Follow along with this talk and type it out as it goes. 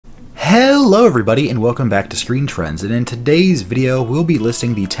Hello everybody and welcome back to Screen Trends, and in today's video we'll be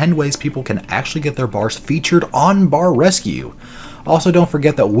listing the 10 ways people can actually get their bars featured on Bar Rescue. Also, don't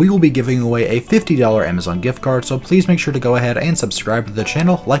forget that we will be giving away a $50 Amazon gift card, so please make sure to go ahead and subscribe to the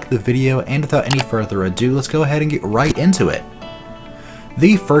channel, like the video, and without any further ado, let's go ahead and get right into it.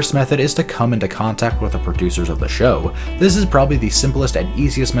 The first method is to come into contact with the producers of the show. This is probably the simplest and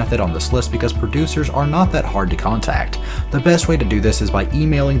easiest method on this list because producers are not that hard to contact. The best way to do this is by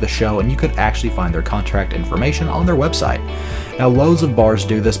emailing the show, and you could actually find their contact information on their website. Now, loads of bars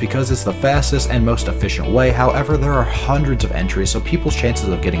do this because it's the fastest and most efficient way. However, there are hundreds of entries, so people's chances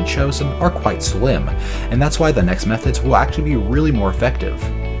of getting chosen are quite slim, and that's why the next methods will actually be really more effective.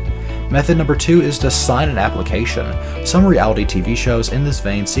 Method number 2 is to sign an application. Some reality TV shows in this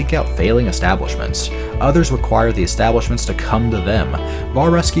vein seek out failing establishments. Others require the establishments to come to them.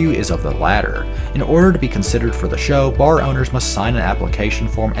 Bar Rescue is of the latter. In order to be considered for the show, bar owners must sign an application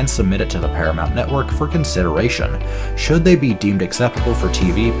form and submit it to the Paramount Network for consideration. Should they be deemed acceptable for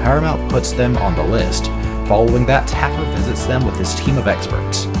TV, Paramount puts them on the list. Following that, Taffer visits them with his team of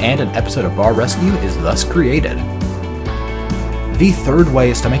experts, and an episode of Bar Rescue is thus created. The third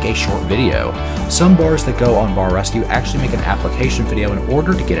way is to make a short video. Some bars that go on Bar Rescue actually make an application video in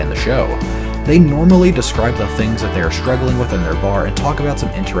order to get in the show. They normally describe the things that they are struggling with in their bar and talk about some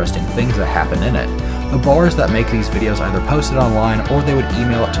interesting things that happen in it. The bars that make these videos either post it online or they would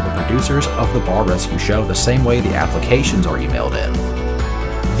email it to the producers of the Bar Rescue show the same way the applications are emailed in.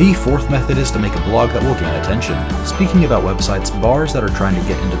 The fourth method is to make a blog that will gain attention. Speaking about websites, bars that are trying to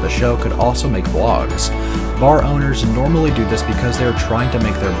get into the show could also make blogs. Bar owners normally do this because they are trying to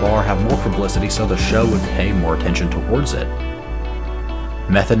make their bar have more publicity so the show would pay more attention towards it.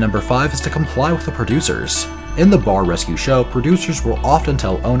 Method number 5 is to comply with the producers. In the Bar Rescue show, producers will often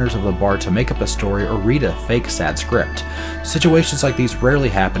tell owners of the bar to make up a story or read a fake sad script. Situations like these rarely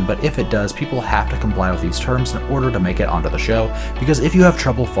happen, but if it does, people have to comply with these terms in order to make it onto the show, because if you have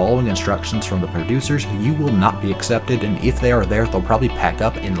trouble following instructions from the producers, you will not be accepted, and if they are there, they'll probably pack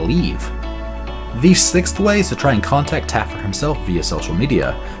up and leave. The sixth way is to try and contact Taffer himself via social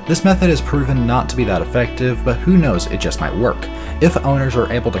media. This method has proven not to be that effective, but who knows, it just might work. If owners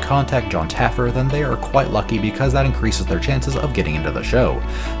are able to contact Jon Taffer, then they are quite lucky because that increases their chances of getting into the show.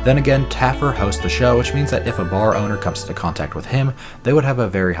 Then again, Taffer hosts the show, which means that if a bar owner comes into contact with him, they would have a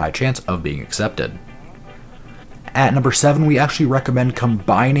very high chance of being accepted. At number 7, we actually recommend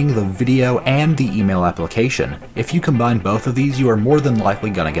combining the video and the email application. If you combine both of these, you are more than likely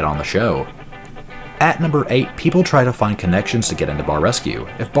gonna get on the show. At number 8, people try to find connections to get into Bar Rescue.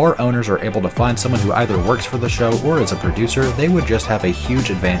 If bar owners are able to find someone who either works for the show or is a producer, they would just have a huge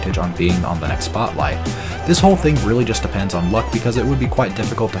advantage on being on the next spotlight. This whole thing really just depends on luck because it would be quite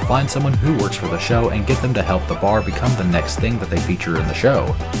difficult to find someone who works for the show and get them to help the bar become the next thing that they feature in the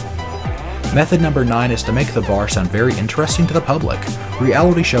show. Method number 9 is to make the bar sound very interesting to the public.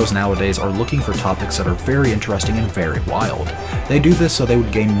 Reality shows nowadays are looking for topics that are very interesting and very wild. They do this so they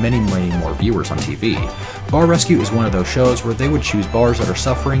would gain many more viewers on TV. Bar Rescue is one of those shows where they would choose bars that are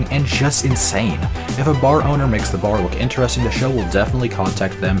suffering and just insane. If a bar owner makes the bar look interesting, the show will definitely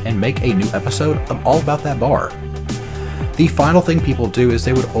contact them and make a new episode all about that bar. The final thing people do is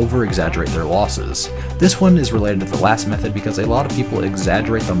they would over-exaggerate their losses. This one is related to the last method because a lot of people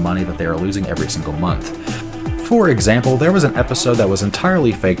exaggerate the money that they are losing every single month. For example, there was an episode that was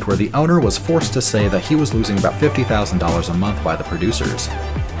entirely faked where the owner was forced to say that he was losing about $50,000 a month by the producers.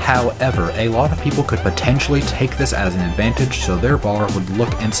 However, a lot of people could potentially take this as an advantage so their bar would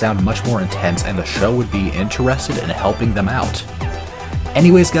look and sound much more intense and the show would be interested in helping them out.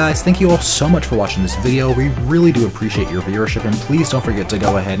 Anyways guys, thank you all so much for watching this video. We really do appreciate your viewership, and please don't forget to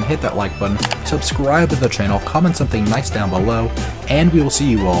go ahead and hit that like button, subscribe to the channel, comment something nice down below, and we will see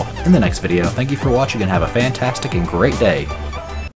you all in the next video. Thank you for watching and have a fantastic and great day.